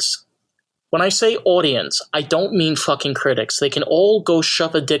audience. When I say audience, I don't mean fucking critics. They can all go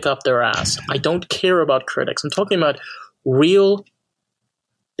shove a dick up their ass. I don't care about critics. I'm talking about real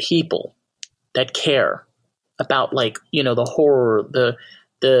people that care about, like, you know, the horror,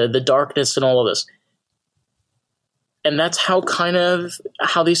 the darkness and all of this. And that's how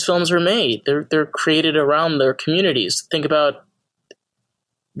these films are made. They're created around their communities. Think about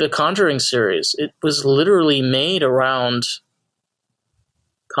the Conjuring series. It was literally made around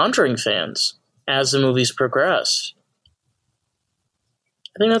Conjuring fans as the movies progressed.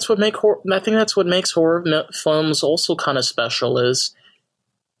 I think that's what makes horror films also kind of special, is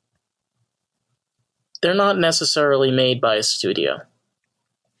they're not necessarily made by a studio.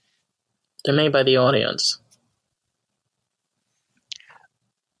 They're made by the audience.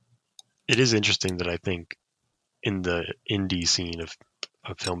 It is interesting that I think in the indie scene of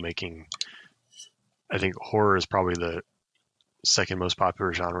filmmaking, I think horror is probably the second most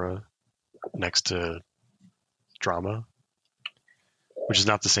popular genre next to drama, which is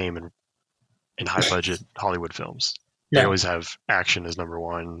not the same in high budget Hollywood films. No. They always have action as number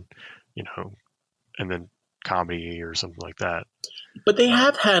one, you know, and then comedy or something like that. But they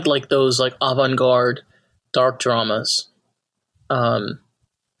have had like those like avant-garde dark dramas.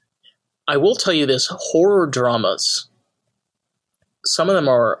 I will tell you this, horror dramas, some of them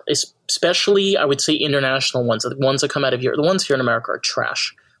are, especially I would say international ones, the ones that come out of Europe, the ones here in America are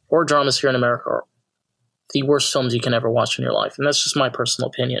trash. Horror dramas here in America are the worst films you can ever watch in your life. And that's just my personal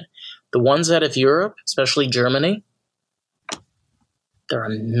opinion. The ones out of Europe, especially Germany, they're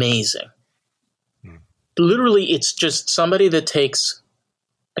amazing. Literally, it's just somebody that takes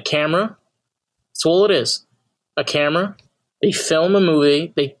a camera. That's all it is. A camera. They film a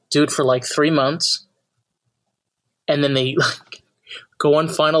movie. They do it for like 3 months. And then they go on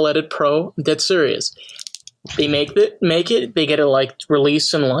Final Edit Pro. I'm dead serious. They make it. They get it like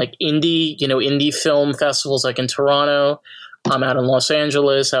released in like indie film festivals like in Toronto, out in Los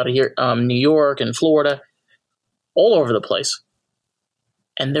Angeles, out of here, New York and Florida, all over the place.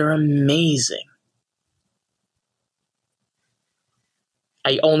 And they're amazing.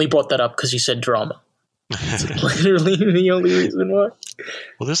 I only brought that up because you said drama. It's literally the only reason why.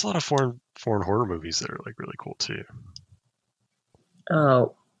 Well, there's a lot of foreign horror movies that are like really cool too.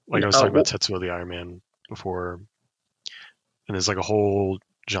 Oh, like I was talking about Tetsuo the Iron Man before, and there's like a whole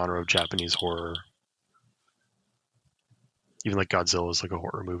genre of Japanese horror. Even like Godzilla is like a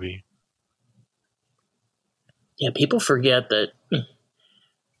horror movie. Yeah, people forget that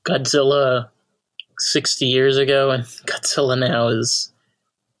Godzilla 60 years ago and Godzilla now is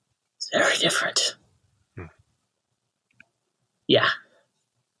very different. Yeah.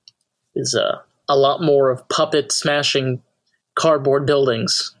 There's a lot more of puppet smashing cardboard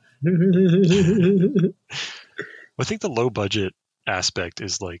buildings. I think the low budget aspect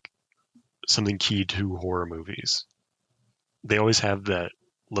is like something key to horror movies. They always have that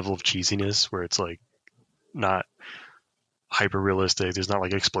level of cheesiness where it's like not hyper realistic. There's not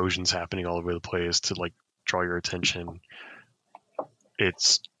like explosions happening all over the place to like draw your attention.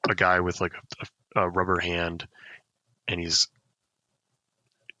 It's a guy with like a rubber hand, and he's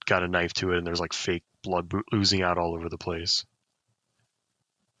got a knife to it, and there's like fake blood oozing out all over the place.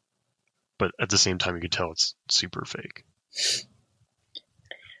 But at the same time, you can tell it's super fake.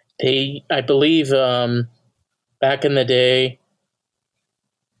 I believe, back in the day,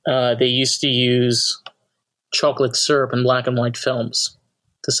 they used to use chocolate syrup in black and white films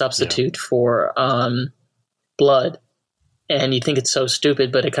to substitute for blood. And you think it's so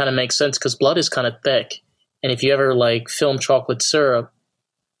stupid, but it kind of makes sense because blood is kind of thick. And if you ever like film chocolate syrup,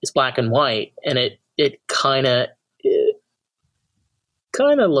 it's black and white, and it kind of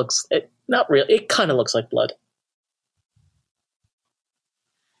looks not real. It kind of looks like blood.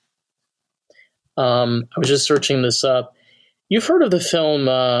 I was just searching this up. You've heard of the film?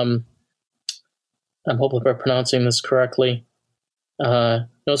 I'm hoping I'm pronouncing this correctly.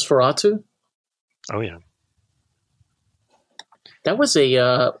 Nosferatu. Oh yeah. That was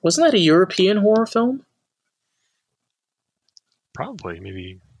wasn't that a European horror film? Probably,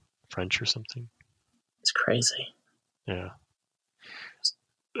 maybe French or something. It's crazy. Yeah.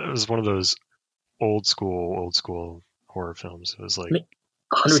 It was one of those old school horror films. It was like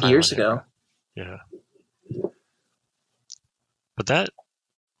 100 years ago. Yeah. But that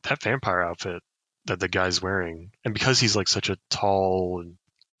vampire outfit that the guy's wearing, and because he's like such a tall and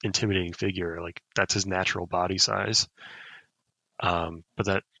intimidating figure, like that's his natural body size. But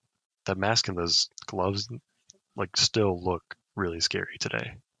that mask and those gloves like still look really scary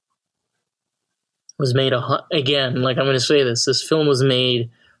today. Was made again, like I'm going to say this film was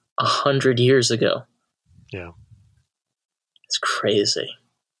made 100 years ago. Yeah. It's crazy.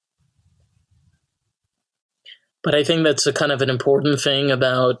 But I think that's a kind of an important thing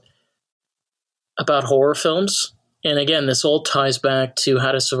about horror films. And again, this all ties back to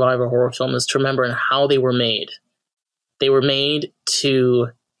How to Survive a Horror Film, is to remember how they were made. They were made to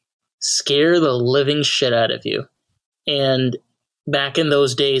scare the living shit out of you. And back in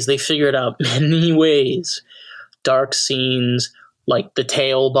those days, they figured out many ways. Dark scenes, like the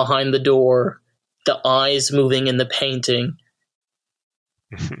tail behind the door, the eyes moving in the painting.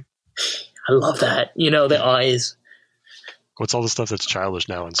 I love that. The eyes. What's all the stuff that's childish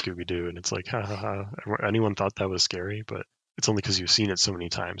now in Scooby-Doo? And it's like, ha ha ha. Anyone thought that was scary? But it's only because you've seen it so many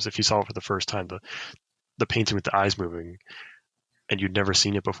times. If you saw it for the first time, the painting with the eyes moving, and you'd never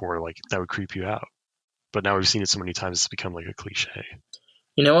seen it before, like that would creep you out. But now we've seen it so many times, it's become like a cliche.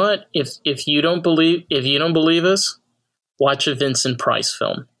 You know what? If you don't believe us, watch a Vincent Price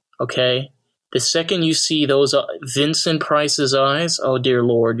film. Okay, the second you see those Vincent Price's eyes, oh dear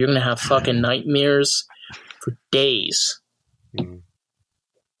Lord, you're gonna have fucking nightmares for days. Mm.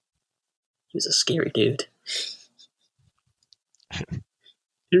 He was a scary dude.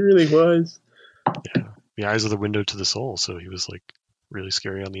 He really was. Yeah, the eyes are the window to the soul, so he was like really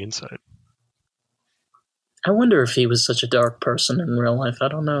scary on the inside. I wonder if he was such a dark person in real life. I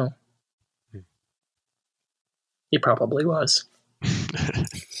don't know. He probably was.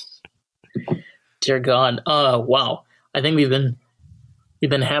 Dear God. Wow. I think we've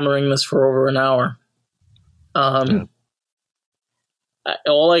been hammering this for over an hour.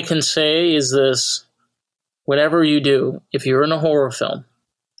 All I can say is this: whatever you do, if you're in a horror film,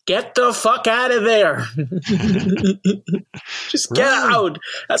 get the fuck out of there. Just get out.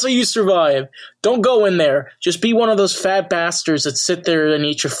 That's how you survive. Don't go in there. Just be one of those fat bastards that sit there and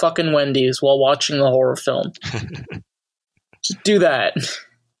eat your fucking Wendy's while watching a horror film. Just do that,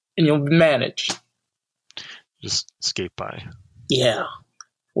 and you'll manage. Just skate by. Yeah.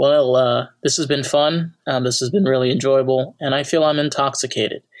 Well, this has been fun. This has been really enjoyable, and I feel I'm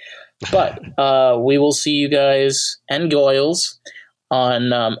intoxicated. But we will see you guys and Goyles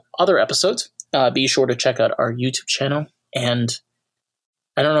on other episodes. Be sure to check out our YouTube channel. And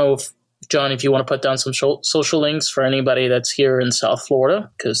I don't know if, John, if you want to put down some social links for anybody that's here in South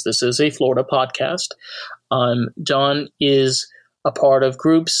Florida, because this is a Florida podcast. John is a part of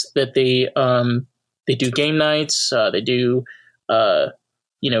groups that they do game nights. They do,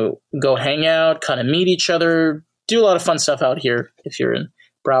 go hang out, kind of meet each other, do a lot of fun stuff out here if you're in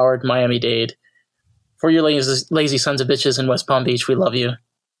Broward, Miami-Dade. For your lazy sons of bitches in West Palm Beach, we love you.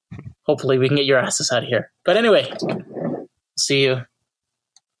 Hopefully we can get your asses out of here. But anyway, see you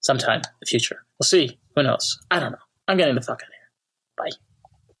sometime in the future. We'll see. Who knows? I don't know. I'm getting the fuck out of here. Bye.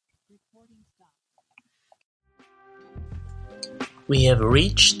 We have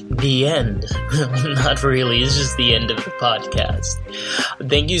reached the end. Not really. It's just the end of the podcast.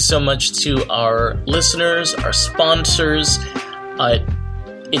 Thank you so much to our listeners, our sponsors.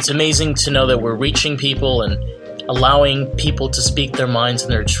 It's amazing to know that we're reaching people and allowing people to speak their minds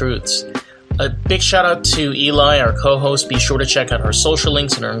and their truths. A big shout out to Eli, our co-host. Be sure to check out her social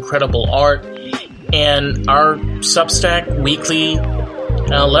links and her incredible art. And our Substack weekly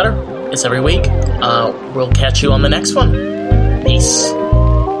letter. It's every week. We'll catch you on the next one. Peace.